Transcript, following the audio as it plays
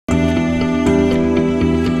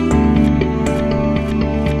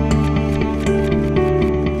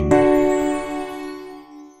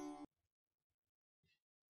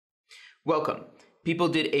Welcome. People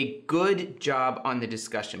did a good job on the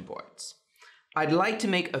discussion boards. I'd like to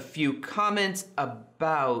make a few comments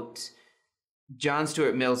about John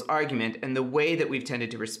Stuart Mill's argument and the way that we've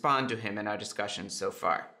tended to respond to him in our discussions so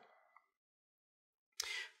far.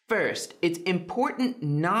 First, it's important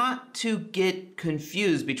not to get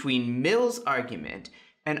confused between Mill's argument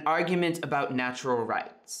and arguments about natural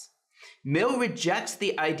rights. Mill rejects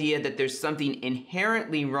the idea that there's something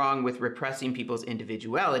inherently wrong with repressing people's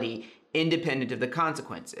individuality independent of the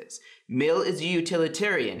consequences. Mill is a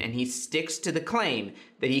utilitarian, and he sticks to the claim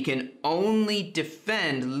that he can only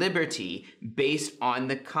defend liberty based on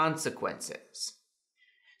the consequences.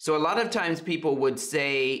 So a lot of times people would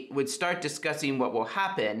start discussing what will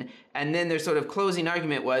happen, and then their sort of closing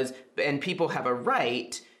argument was, and people have a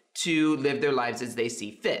right to live their lives as they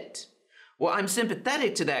see fit. Well, I'm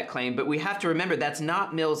sympathetic to that claim, but we have to remember that's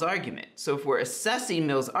not Mill's argument. So if we're assessing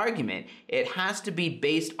Mill's argument, it has to be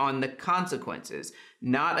based on the consequences,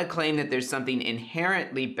 not a claim that there's something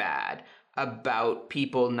inherently bad about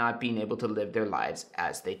people not being able to live their lives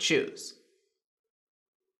as they choose.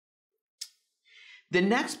 The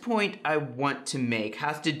next point I want to make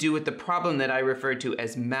has to do with the problem that I refer to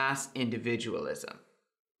as mass individualism.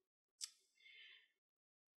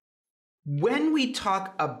 When we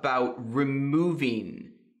talk about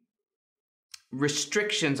removing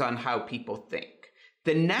restrictions on how people think,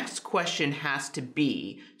 the next question has to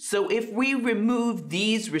be, so if we remove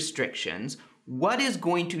these restrictions, what is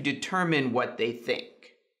going to determine what they think?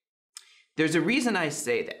 There's a reason I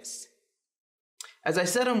say this. As I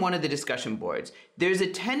said on one of the discussion boards, there's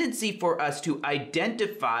a tendency for us to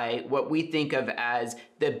identify what we think of as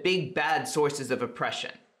the big bad sources of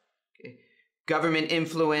oppression. Government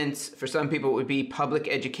influence, for some people it would be public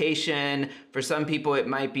education, for some people it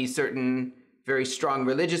might be certain very strong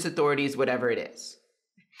religious authorities, whatever it is.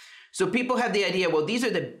 So people have the idea, well, these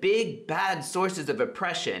are the big bad sources of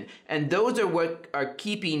oppression, and those are what are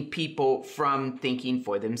keeping people from thinking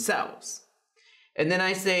for themselves. And then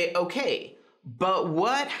I say, okay, but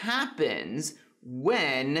what happens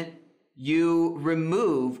when you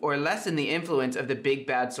remove or lessen the influence of the big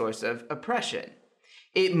bad source of oppression?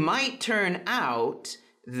 It might turn out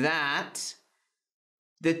that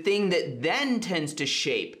the thing that then tends to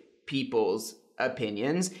shape people's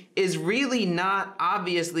opinions is really not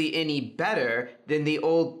obviously any better than the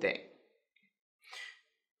old thing.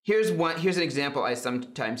 Here's an example I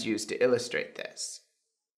sometimes use to illustrate this.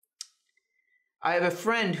 I have a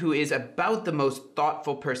friend who is about the most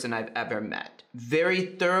thoughtful person I've ever met. Very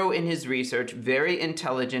thorough in his research, very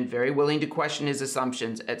intelligent, very willing to question his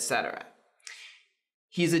assumptions, etc.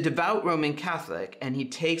 He's a devout Roman Catholic, and he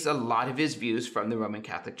takes a lot of his views from the Roman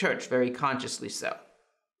Catholic Church, very consciously so.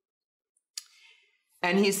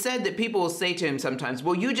 And he said that people will say to him sometimes,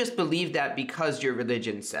 well, you just believe that because your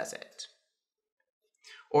religion says it.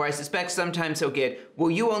 Or I suspect sometimes he'll get,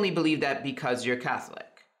 well, you only believe that because you're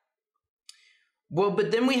Catholic. Well,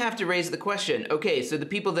 but then we have to raise the question, okay, so the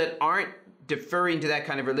people that aren't deferring to that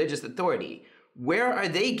kind of religious authority, where are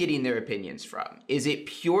they getting their opinions from? Is it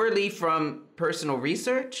purely from personal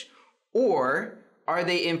research, or are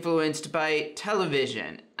they influenced by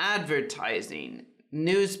television, advertising,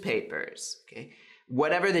 newspapers, okay?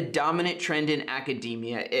 Whatever the dominant trend in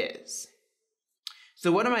academia is.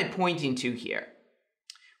 So what am I pointing to here?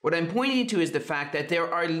 What I'm pointing to is the fact that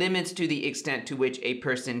there are limits to the extent to which a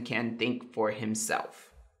person can think for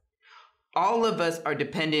himself. All of us are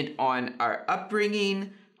dependent on our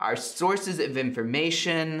upbringing, our sources of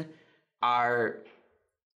information,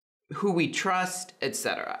 who we trust,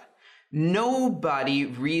 etc. Nobody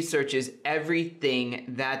researches everything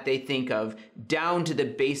that they think of down to the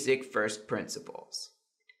basic first principles.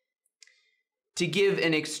 To give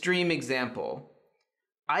an extreme example,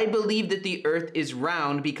 I believe that the earth is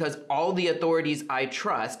round because all the authorities I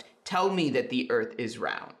trust tell me that the earth is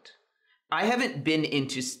round. I haven't been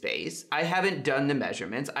into space. I haven't done the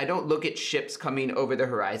measurements. I don't look at ships coming over the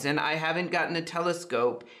horizon. I haven't gotten a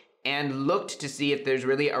telescope and looked to see if there's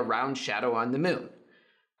really a round shadow on the moon.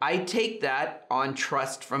 I take that on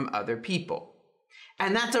trust from other people.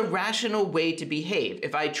 And that's a rational way to behave.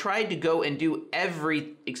 If I tried to go and do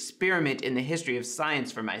every experiment in the history of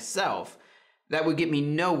science for myself, that would get me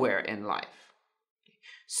nowhere in life.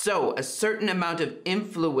 So a certain amount of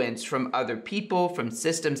influence from other people, from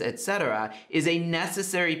systems, etc., is a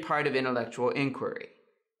necessary part of intellectual inquiry.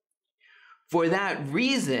 For that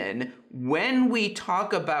reason, when we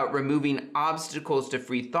talk about removing obstacles to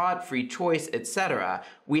free thought, free choice, etc.,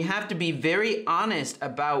 we have to be very honest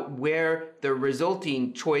about where the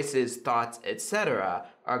resulting choices, thoughts, etc.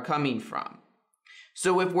 are coming from.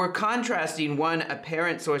 So if we're contrasting one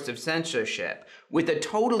apparent source of censorship with a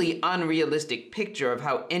totally unrealistic picture of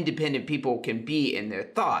how independent people can be in their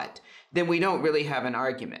thought, then we don't really have an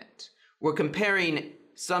argument. We're comparing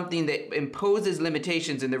something that imposes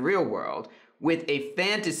limitations in the real world with a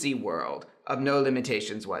fantasy world of no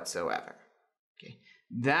limitations whatsoever. Okay?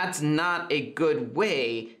 That's not a good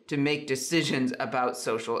way to make decisions about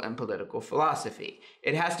social and political philosophy.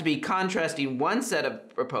 It has to be contrasting one set of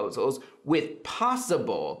proposals with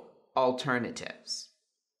possible alternatives.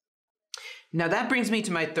 Now that brings me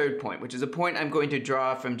to my third point, which is a point I'm going to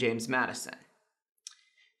draw from James Madison.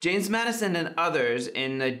 James Madison and others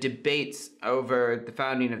in the debates over the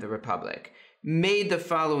founding of the Republic made the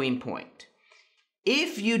following point.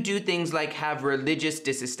 If you do things like have religious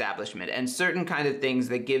disestablishment and certain kind of things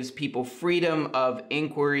that gives people freedom of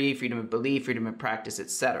inquiry, freedom of belief, freedom of practice,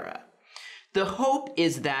 etc., the hope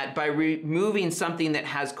is that by removing something that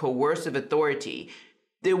has coercive authority,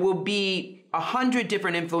 there will be 100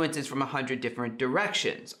 different influences from 100 different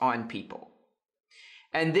directions on people.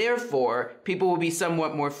 And therefore, people will be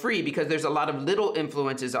somewhat more free because there's a lot of little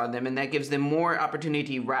influences on them, and that gives them more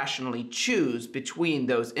opportunity to rationally choose between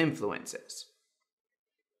those influences.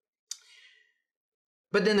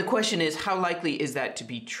 But then the question is, how likely is that to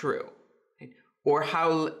be true? Or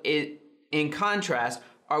in contrast,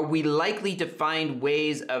 are we likely to find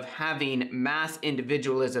ways of having mass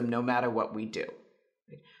individualism no matter what we do?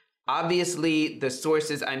 Obviously, the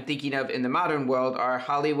sources I'm thinking of in the modern world are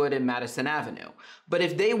Hollywood and Madison Avenue. But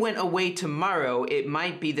if they went away tomorrow, it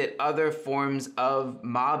might be that other forms of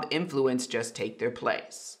mob influence just take their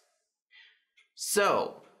place.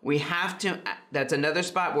 So we have to, that's another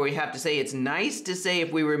spot where we have to say it's nice to say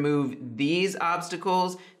if we remove these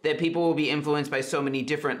obstacles that people will be influenced by so many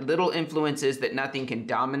different little influences that nothing can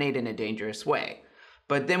dominate in a dangerous way.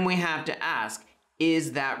 But then we have to ask,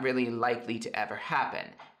 is that really likely to ever happen?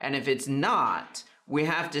 And if it's not, we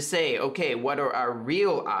have to say, okay, what are our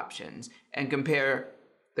real options, and compare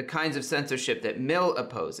the kinds of censorship that Mill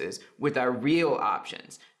opposes with our real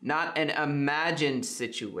options, not an imagined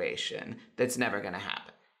situation that's never going to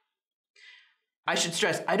happen. I should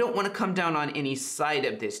stress, I don't want to come down on any side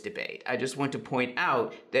of this debate. I just want to point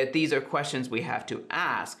out that these are questions we have to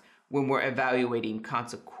ask when we're evaluating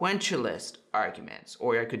consequentialist arguments,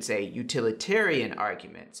 or I could say utilitarian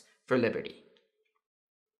arguments for liberty.